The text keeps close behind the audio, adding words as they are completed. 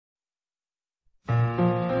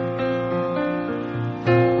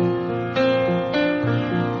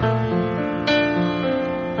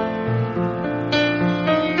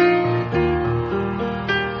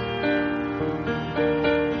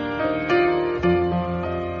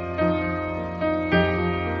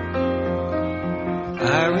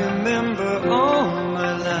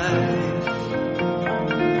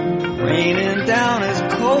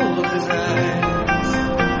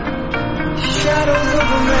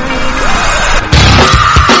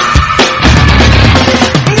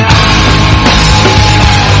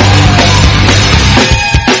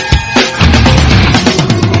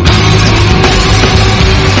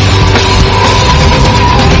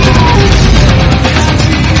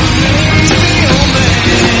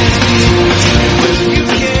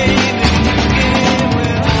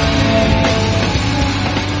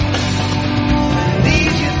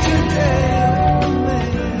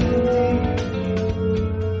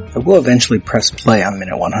I will eventually press play on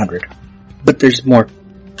minute 100, but there's more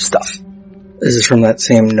stuff. This is from that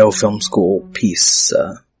same No Film School piece.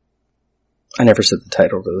 I never said the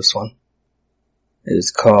title to this one. It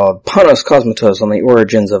is called Panos Cosmatos on the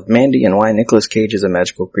Origins of Mandy and Why Nicolas Cage is a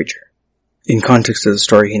Magical Creature. In context of the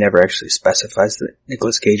story, he never actually specifies that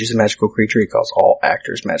Nicolas Cage is a magical creature. He calls all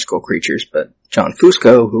actors magical creatures, but John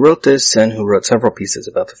Fusco, who wrote this and who wrote several pieces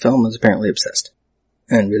about the film, is apparently obsessed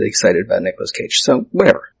and really excited about Nicolas Cage. So,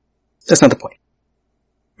 whatever. That's not the point.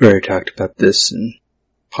 We already talked about this, and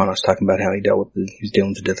Panos talking about how he was dealing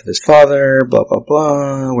with the death of his father, blah, blah,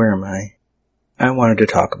 blah. Where am I? I wanted to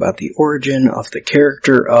talk about the origin of the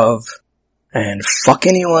character of, and fuck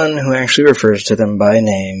anyone who actually refers to them by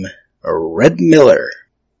name, Red Miller.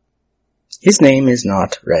 His name is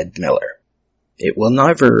not Red Miller. It will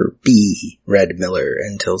never be Red Miller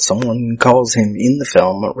until someone calls him in the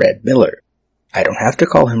film Red Miller. I don't have to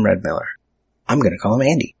call him Red Miller. I'm gonna call him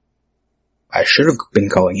Andy. I should have been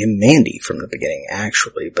calling him Mandy from the beginning,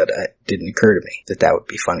 actually, but it didn't occur to me that would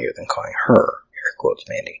be funnier than calling her, air quotes,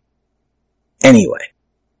 Mandy. Anyway,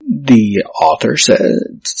 the author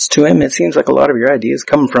says to him, it seems like a lot of your ideas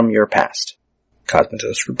come from your past.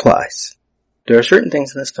 Cosmatos replies, there are certain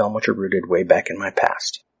things in this film which are rooted way back in my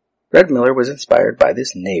past. Red Miller was inspired by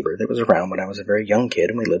this neighbor that was around when I was a very young kid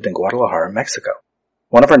and we lived in Guadalajara, Mexico.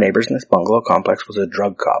 One of our neighbors in this bungalow complex was a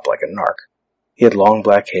drug cop like a narc. He had long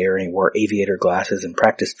black hair and he wore aviator glasses and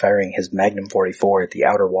practiced firing his Magnum 44 at the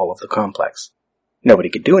outer wall of the complex. Nobody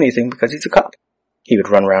could do anything because he's a cop. He would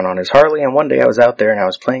run around on his Harley, and one day I was out there and I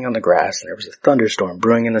was playing on the grass and there was a thunderstorm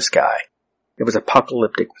brewing in the sky. It was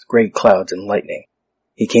apocalyptic with gray clouds and lightning.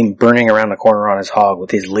 He came burning around the corner on his hog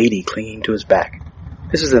with his lady clinging to his back.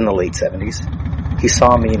 This was in the late 70s. He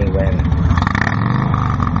saw me and he went...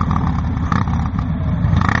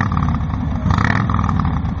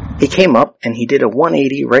 He came up and he did a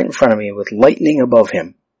 180 right in front of me with lightning above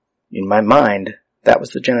him. In my mind, that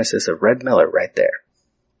was the genesis of Red Miller right there.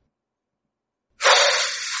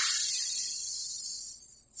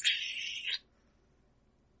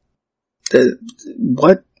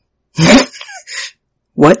 What?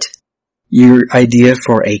 What? Your idea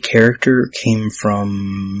for a character came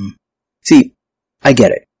from... See, I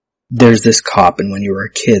get it. There's this cop, and when you were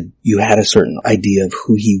a kid, you had a certain idea of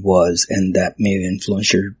who he was, and that may have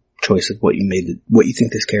influenced your choice of what you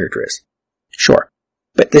think this character is. Sure.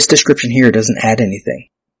 But this description here doesn't add anything.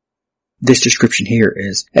 This description here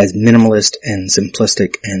is as minimalist and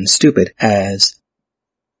simplistic and stupid as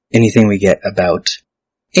anything we get about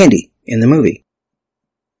Andy in the movie.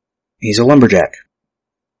 He's a lumberjack.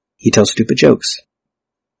 He tells stupid jokes.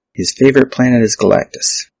 His favorite planet is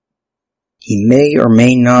Galactus. He may or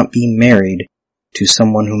may not be married to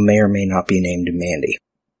someone who may or may not be named Mandy.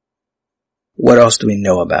 What else do we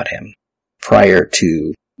know about him prior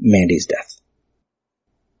to Mandy's death?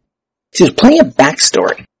 See, there's plenty of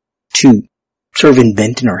backstory to sort of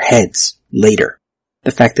invent in our heads later.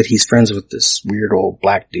 The fact that he's friends with this weird old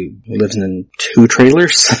black dude who lives in 2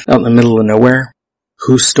 trailers out in the middle of nowhere,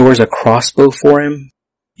 who stores a crossbow for him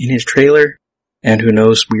in his trailer, and who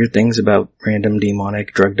knows weird things about random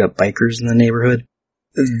demonic drugged up bikers in the neighborhood.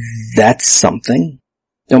 That's something.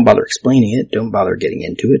 Don't bother explaining it. Don't bother getting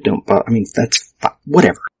into it. That's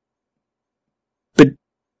whatever. But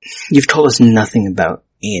you've told us nothing about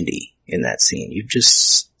Andy in that scene. You've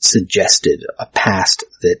just suggested a past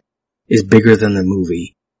that is bigger than the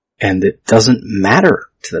movie and that doesn't matter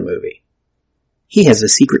to the movie. He has a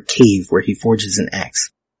secret cave where he forges an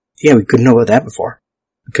axe. Yeah, we couldn't know about that before.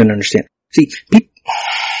 We couldn't understand. See, I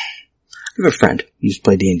have a friend who used to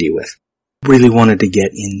play D&D with. Really wanted to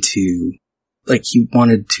get into, he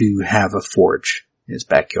wanted to have a forge in his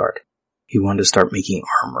backyard. He wanted to start making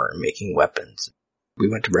armor and making weapons. We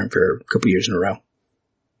went to Brent Fair a couple years in a row.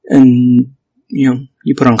 And,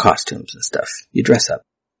 you put on costumes and stuff. You dress up.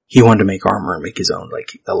 He wanted to make armor and make his own,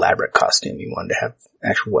 elaborate costume. He wanted to have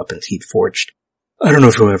actual weapons he'd forged. I don't know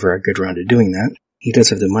if he'll ever get around to doing that. He does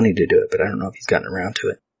have the money to do it, but I don't know if he's gotten around to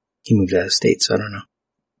it. He moved out of state, so I don't know.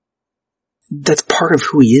 That's part of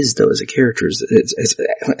who he is, though, as a character,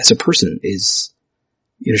 as a person, is,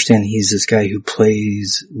 you understand, he's this guy who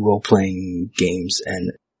plays role-playing games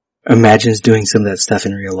and imagines doing some of that stuff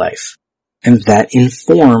in real life. And that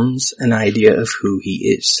informs an idea of who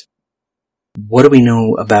he is. What do we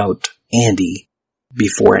know about Andy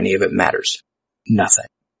before any of it matters? Nothing.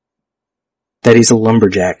 That he's a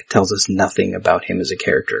lumberjack tells us nothing about him as a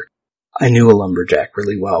character. I knew a lumberjack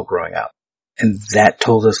really well growing up. And that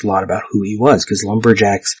told us a lot about who he was, because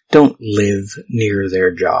lumberjacks don't live near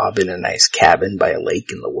their job in a nice cabin by a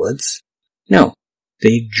lake in the woods. No.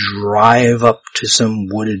 They drive up to some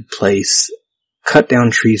wooded place cut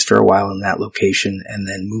down trees for a while in that location and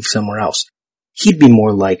then move somewhere else. He'd be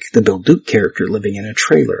more like the Bill Duke character living in a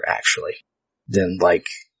trailer, actually, than like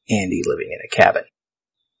Andy living in a cabin.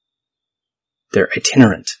 They're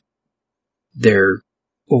itinerant. They're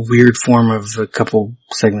a weird form of, a couple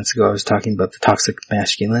segments ago I was talking about the toxic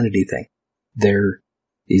masculinity thing. They're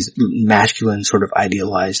these masculine sort of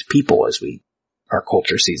idealized people as our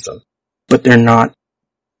culture sees them. But they're not,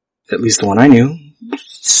 at least the one I knew,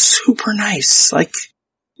 super nice, like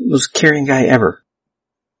the most caring guy ever.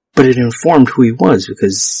 But it informed who he was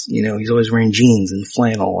because, he's always wearing jeans and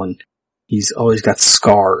flannel and he's always got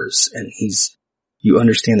scars and you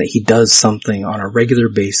understand that he does something on a regular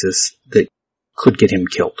basis that could get him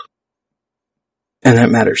killed. And that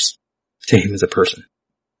matters to him as a person.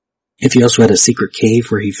 If he also had a secret cave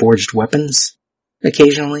where he forged weapons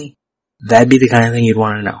occasionally, that'd be the kind of thing you'd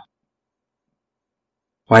want to know.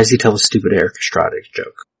 Why does he tell a stupid Eric Estrada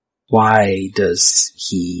joke? Why does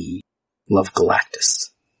he love Galactus?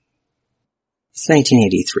 It's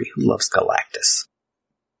 1983. Who loves Galactus?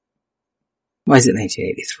 Why is it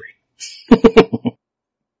 1983?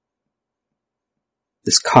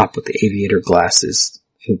 This cop with the aviator glasses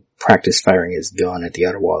who practiced firing his gun at the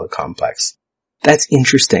outer wall of the complex. That's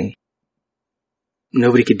interesting.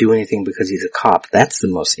 Nobody could do anything because he's a cop. That's the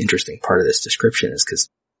most interesting part of this description, is because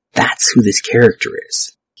that's who this character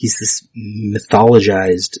is. He's this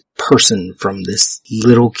mythologized person from this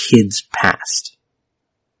little kid's past,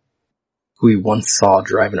 who he once saw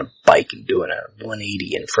driving a bike and doing a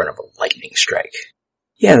 180 in front of a lightning strike.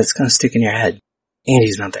 Yeah, that's gonna stick in your head.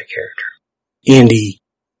 Andy's not that character. Andy,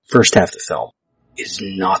 first half of the film, is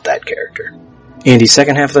not that character. Andy,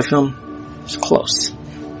 second half of the film, is close.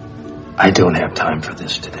 I don't have time for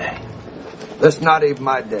this today. That's not even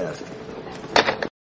my desk.